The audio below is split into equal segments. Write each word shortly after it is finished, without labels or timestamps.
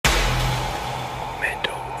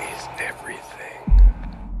Mental is everything.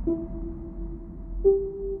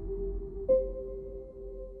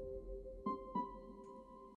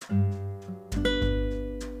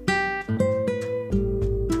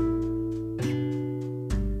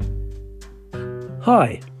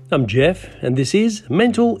 Hi, I'm Jeff, and this is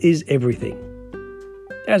Mental is Everything.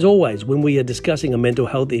 As always, when we are discussing a mental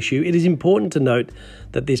health issue, it is important to note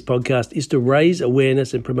that this podcast is to raise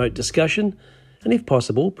awareness and promote discussion, and if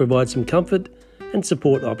possible, provide some comfort and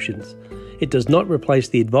support options. It does not replace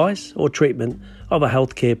the advice or treatment of a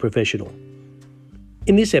healthcare professional.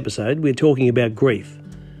 In this episode, we're talking about grief.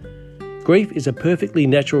 Grief is a perfectly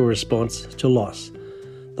natural response to loss.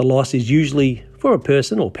 The loss is usually for a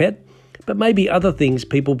person or pet, but may be other things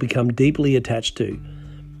people become deeply attached to.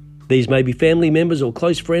 These may be family members or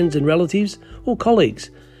close friends and relatives or colleagues.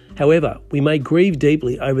 However, we may grieve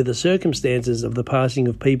deeply over the circumstances of the passing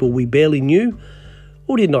of people we barely knew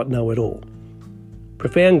or did not know at all.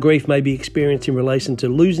 Profound grief may be experienced in relation to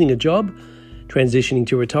losing a job, transitioning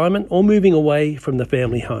to retirement, or moving away from the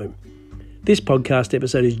family home. This podcast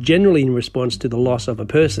episode is generally in response to the loss of a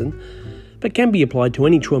person, but can be applied to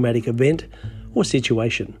any traumatic event or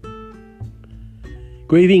situation.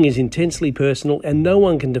 Grieving is intensely personal, and no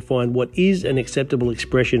one can define what is an acceptable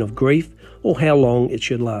expression of grief or how long it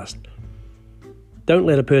should last. Don't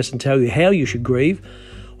let a person tell you how you should grieve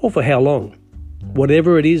or for how long.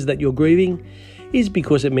 Whatever it is that you're grieving is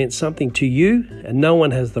because it meant something to you, and no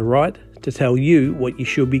one has the right to tell you what you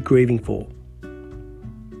should be grieving for.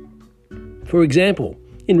 For example,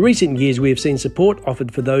 in recent years we have seen support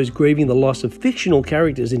offered for those grieving the loss of fictional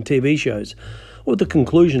characters in TV shows, or the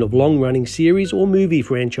conclusion of long-running series or movie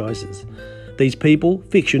franchises. These people,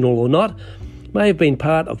 fictional or not, may have been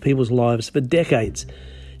part of people's lives for decades.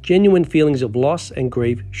 Genuine feelings of loss and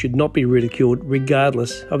grief should not be ridiculed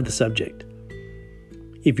regardless of the subject.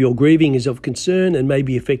 If your grieving is of concern and may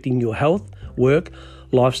be affecting your health, work,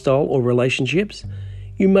 lifestyle or relationships,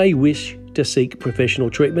 you may wish to seek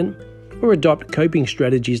professional treatment or adopt coping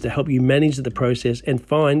strategies to help you manage the process and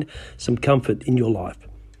find some comfort in your life.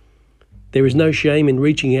 There is no shame in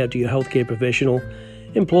reaching out to your healthcare professional,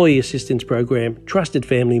 employee assistance program, trusted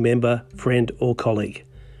family member, friend or colleague.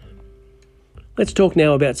 Let's talk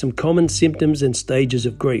now about some common symptoms and stages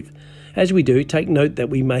of grief. As we do, take note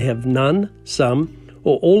that we may have none, some,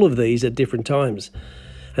 or all of these at different times,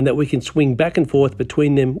 and that we can swing back and forth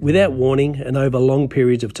between them without warning and over long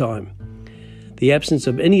periods of time. The absence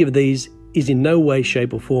of any of these is in no way,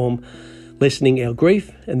 shape or form lessening our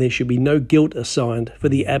grief, and there should be no guilt assigned for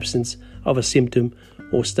the absence of a symptom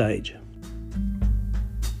or stage.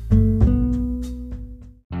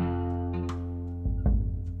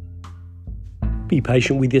 Be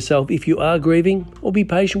patient with yourself if you are grieving, or be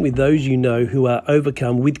patient with those you know who are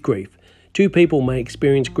overcome with grief. Two people may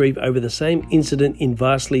experience grief over the same incident in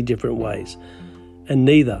vastly different ways, and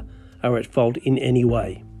neither are at fault in any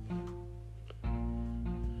way.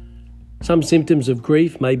 Some symptoms of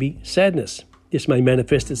grief may be sadness. This may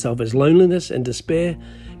manifest itself as loneliness and despair,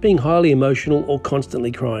 being highly emotional or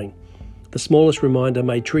constantly crying. The smallest reminder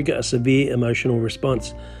may trigger a severe emotional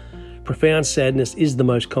response. Profound sadness is the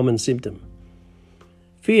most common symptom.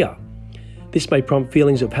 Fear. This may prompt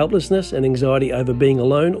feelings of helplessness and anxiety over being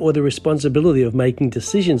alone or the responsibility of making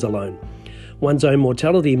decisions alone. One's own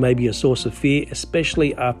mortality may be a source of fear,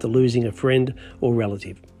 especially after losing a friend or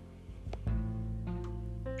relative.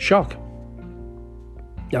 Shock.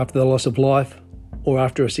 After the loss of life or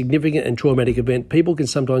after a significant and traumatic event, people can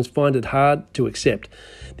sometimes find it hard to accept.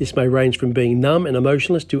 This may range from being numb and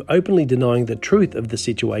emotionless to openly denying the truth of the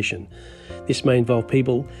situation. This may involve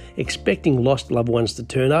people expecting lost loved ones to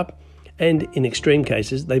turn up, and in extreme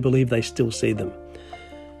cases, they believe they still see them.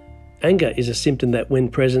 Anger is a symptom that, when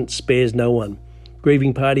present, spares no one.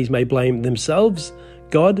 Grieving parties may blame themselves,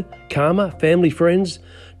 God, karma, family, friends,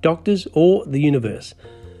 doctors, or the universe.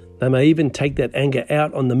 They may even take that anger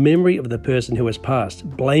out on the memory of the person who has passed,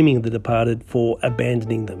 blaming the departed for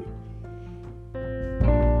abandoning them.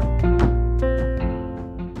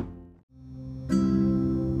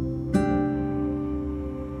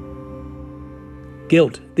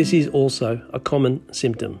 Guilt. This is also a common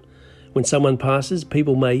symptom. When someone passes,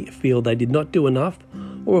 people may feel they did not do enough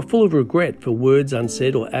or are full of regret for words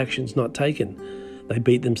unsaid or actions not taken. They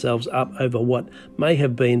beat themselves up over what may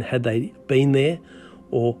have been had they been there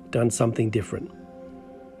or done something different.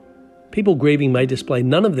 People grieving may display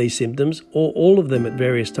none of these symptoms or all of them at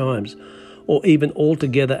various times, or even all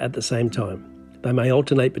together at the same time. They may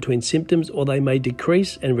alternate between symptoms, or they may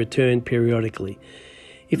decrease and return periodically.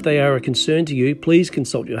 If they are a concern to you, please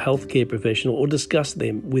consult your healthcare professional or discuss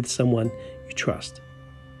them with someone you trust.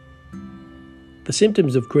 The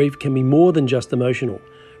symptoms of grief can be more than just emotional.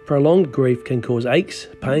 Prolonged grief can cause aches,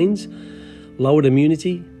 pains, lowered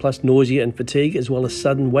immunity, plus nausea and fatigue, as well as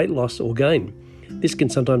sudden weight loss or gain. This can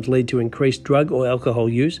sometimes lead to increased drug or alcohol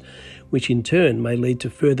use, which in turn may lead to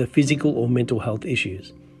further physical or mental health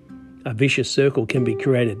issues. A vicious circle can be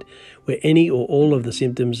created where any or all of the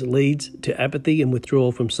symptoms leads to apathy and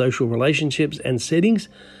withdrawal from social relationships and settings.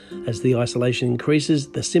 As the isolation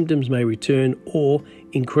increases, the symptoms may return or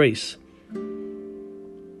increase.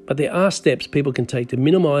 But there are steps people can take to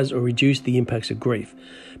minimise or reduce the impacts of grief.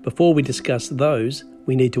 Before we discuss those,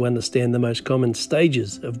 we need to understand the most common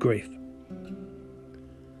stages of grief.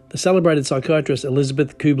 The celebrated psychiatrist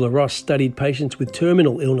Elisabeth Kubler-Ross studied patients with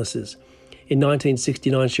terminal illnesses. In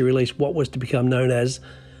 1969, she released what was to become known as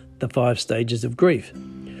the 5 stages of grief.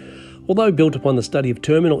 Although built upon the study of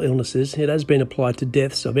terminal illnesses, it has been applied to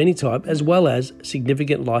deaths of any type as well as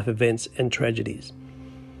significant life events and tragedies.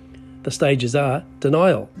 The stages are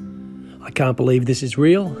denial. I can't believe this is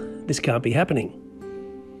real. This can't be happening.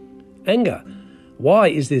 Anger. Why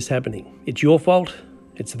is this happening? It's your fault.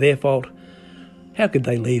 It's their fault. How could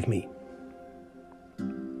they leave me?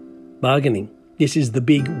 Bargaining. This is the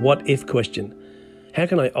big what-if question. How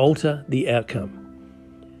can I alter the outcome?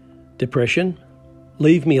 Depression.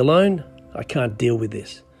 Leave me alone. I can't deal with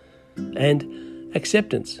this. And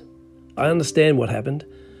acceptance. I understand what happened.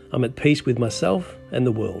 I'm at peace with myself and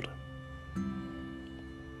the world.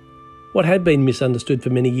 What had been misunderstood for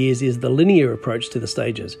many years is the linear approach to the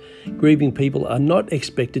stages. Grieving people are not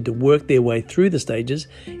expected to work their way through the stages.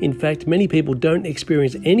 In fact, many people don't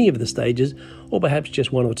experience any of the stages, or perhaps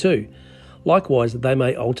just one or two. Likewise, they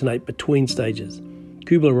may alternate between stages.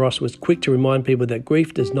 Kubler-Ross was quick to remind people that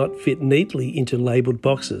grief does not fit neatly into labelled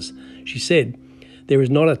boxes. She said, "There is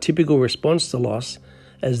not a typical response to loss,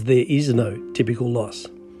 as there is no typical loss."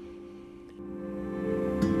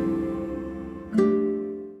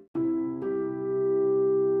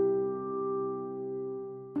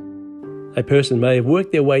 A person may have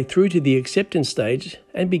worked their way through to the acceptance stage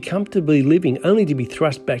and be comfortably living only to be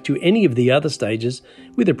thrust back to any of the other stages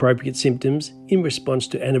with appropriate symptoms in response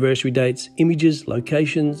to anniversary dates, images,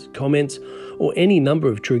 locations, comments, or any number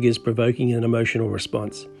of triggers provoking an emotional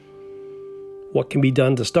response. What can be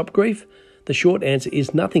done to stop grief? The short answer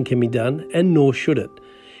is nothing can be done, and nor should it.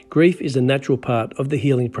 Grief is a natural part of the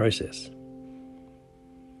healing process.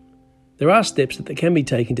 There are steps that can be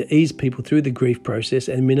taken to ease people through the grief process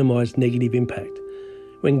and minimise negative impact.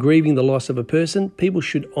 When grieving the loss of a person, people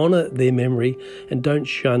should honour their memory and don't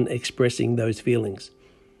shun expressing those feelings.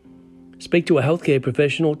 Speak to a healthcare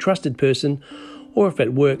professional, trusted person, or if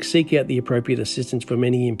at work, seek out the appropriate assistance from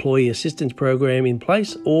any employee assistance program in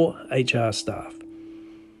place or HR staff.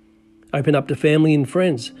 Open up to family and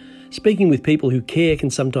friends. Speaking with people who care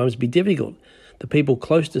can sometimes be difficult. The people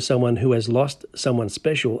close to someone who has lost someone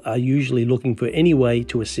special are usually looking for any way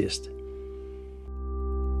to assist.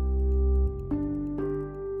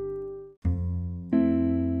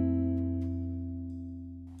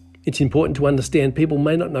 It's important to understand people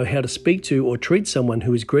may not know how to speak to or treat someone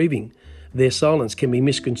who is grieving. Their silence can be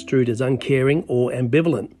misconstrued as uncaring or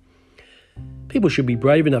ambivalent. People should be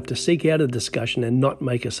brave enough to seek out a discussion and not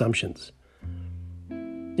make assumptions.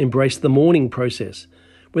 Embrace the mourning process.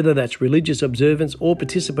 Whether that's religious observance or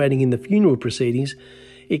participating in the funeral proceedings,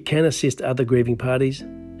 it can assist other grieving parties,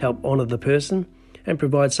 help honour the person, and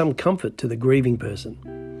provide some comfort to the grieving person.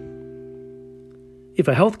 If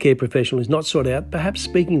a healthcare professional is not sought out, perhaps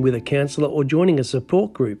speaking with a counsellor or joining a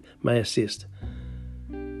support group may assist.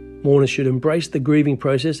 Mourners should embrace the grieving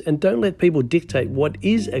process and don't let people dictate what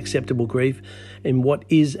is acceptable grief and what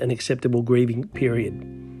is an acceptable grieving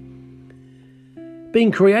period.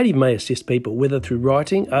 Being creative may assist people, whether through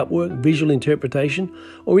writing, artwork, visual interpretation,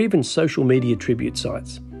 or even social media tribute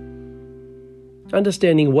sites.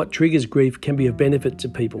 Understanding what triggers grief can be of benefit to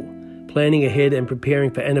people. Planning ahead and preparing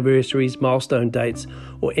for anniversaries, milestone dates,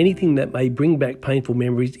 or anything that may bring back painful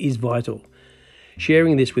memories is vital.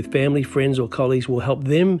 Sharing this with family, friends, or colleagues will help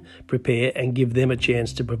them prepare and give them a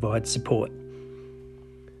chance to provide support.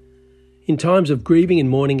 In times of grieving and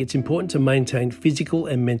mourning, it's important to maintain physical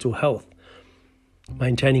and mental health.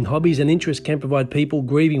 Maintaining hobbies and interests can provide people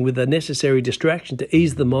grieving with the necessary distraction to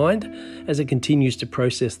ease the mind as it continues to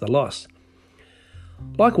process the loss.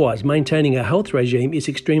 Likewise, maintaining a health regime is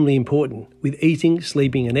extremely important, with eating,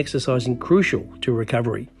 sleeping and exercising crucial to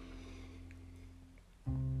recovery.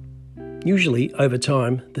 Usually, over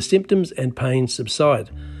time, the symptoms and pain subside,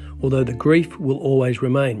 although the grief will always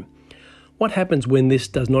remain. What happens when this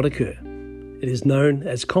does not occur? It is known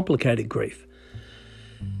as complicated grief.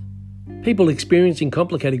 People experiencing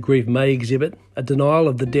complicated grief may exhibit a denial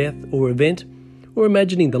of the death or event, or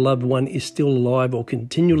imagining the loved one is still alive or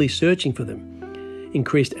continually searching for them,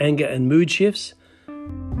 increased anger and mood shifts,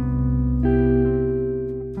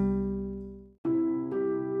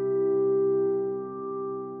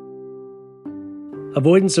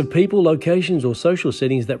 avoidance of people, locations or social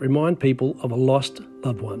settings that remind people of a lost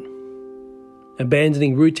loved one,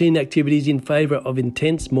 abandoning routine activities in favour of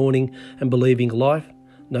intense mourning and believing life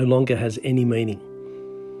no longer has any meaning.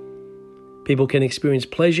 People can experience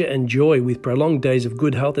pleasure and joy with prolonged days of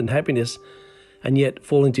good health and happiness and yet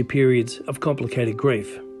fall into periods of complicated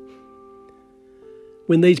grief.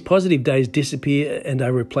 When these positive days disappear and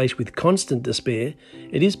are replaced with constant despair,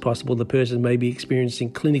 it is possible the person may be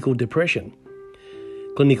experiencing clinical depression.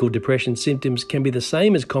 Clinical depression symptoms can be the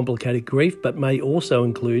same as complicated grief but may also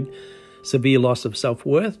include severe loss of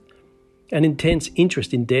self-worth, an intense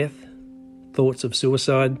interest in death, thoughts of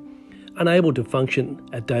suicide, unable to function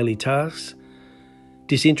at daily tasks,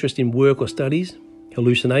 disinterest in work or studies,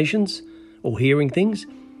 hallucinations or hearing things,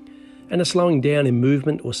 and a slowing down in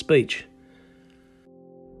movement or speech.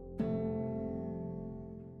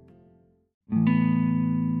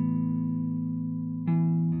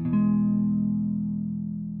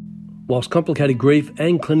 Whilst complicated grief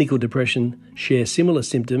and clinical depression share similar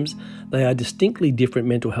symptoms, they are distinctly different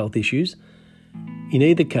mental health issues. In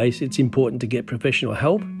either case, it's important to get professional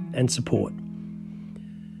help and support.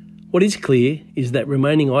 What is clear is that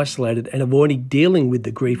remaining isolated and avoiding dealing with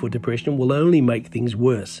the grief or depression will only make things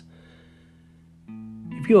worse.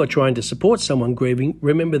 If you are trying to support someone grieving,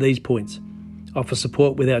 remember these points. Offer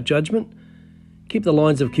support without judgment. Keep the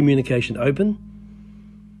lines of communication open.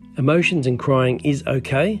 Emotions and crying is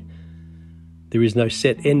okay. There is no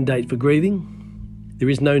set end date for grieving. There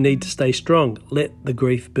is no need to stay strong. Let the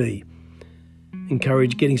grief be.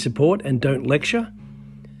 Encourage getting support and don't lecture.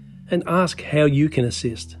 And ask how you can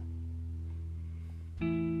assist.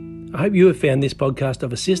 I hope you have found this podcast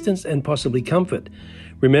of assistance and possibly comfort.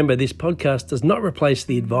 Remember, this podcast does not replace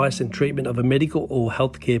the advice and treatment of a medical or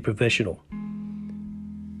healthcare professional.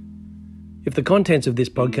 If the contents of this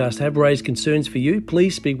podcast have raised concerns for you,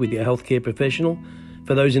 please speak with your healthcare professional.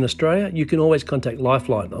 For those in Australia, you can always contact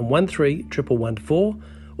Lifeline on 131114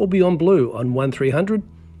 or Beyond Blue on 1300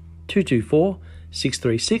 224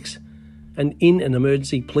 636, and in an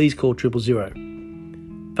emergency, please call 000.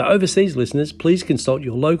 For overseas listeners, please consult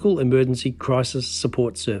your local emergency crisis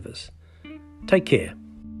support service. Take care.